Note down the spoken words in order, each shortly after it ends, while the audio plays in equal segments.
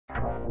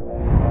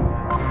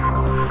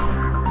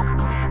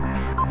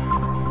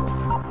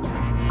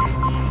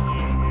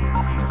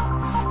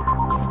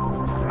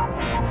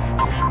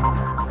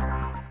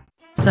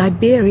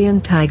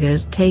Siberian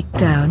tigers take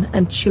down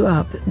and chew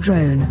up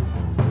drone.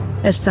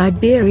 A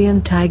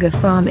Siberian tiger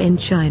farm in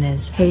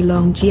China's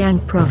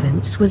Heilongjiang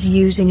province was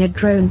using a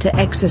drone to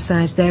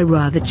exercise their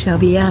rather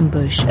chubby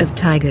ambush of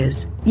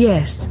tigers.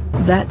 Yes,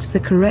 that's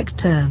the correct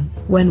term.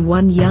 When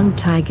one young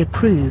tiger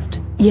proved,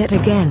 yet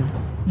again,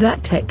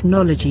 that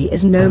technology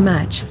is no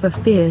match for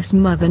fierce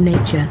Mother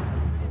Nature.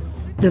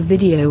 The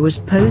video was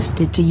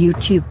posted to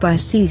YouTube by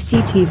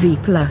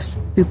CCTV+,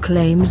 who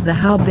claims the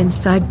Harbin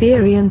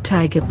Siberian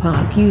Tiger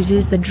Park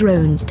uses the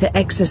drones to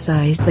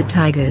exercise the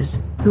tigers,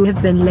 who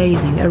have been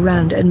lazing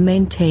around and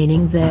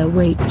maintaining their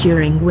weight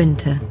during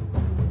winter.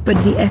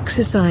 But the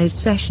exercise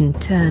session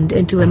turned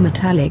into a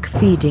metallic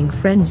feeding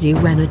frenzy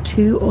when a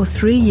 2- or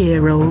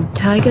 3-year-old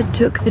tiger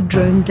took the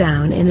drone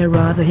down in a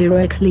rather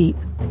heroic leap.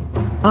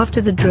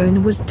 After the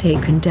drone was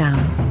taken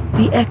down,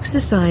 the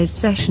exercise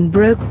session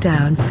broke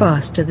down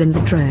faster than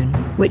the drone,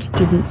 which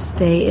didn't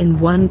stay in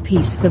one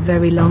piece for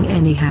very long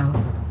anyhow.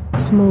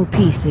 Small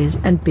pieces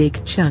and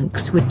big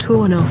chunks were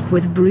torn off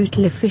with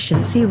brutal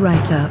efficiency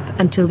right up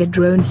until the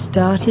drone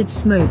started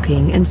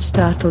smoking and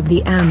startled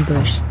the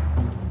ambush.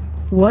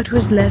 What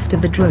was left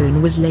of the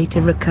drone was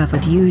later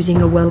recovered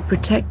using a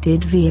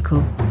well-protected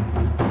vehicle.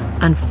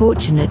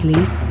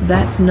 Unfortunately,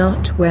 that's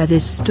not where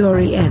this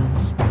story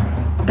ends.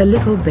 A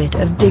little bit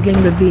of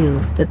digging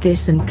reveals that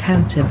this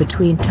encounter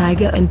between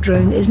tiger and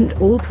drone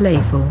isn't all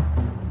playful.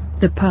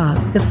 The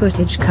park the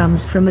footage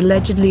comes from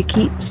allegedly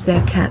keeps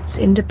their cats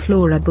in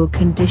deplorable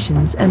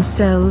conditions and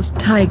sells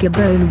tiger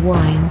bone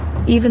wine,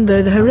 even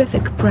though the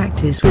horrific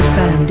practice was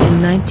banned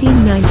in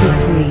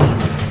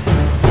 1993.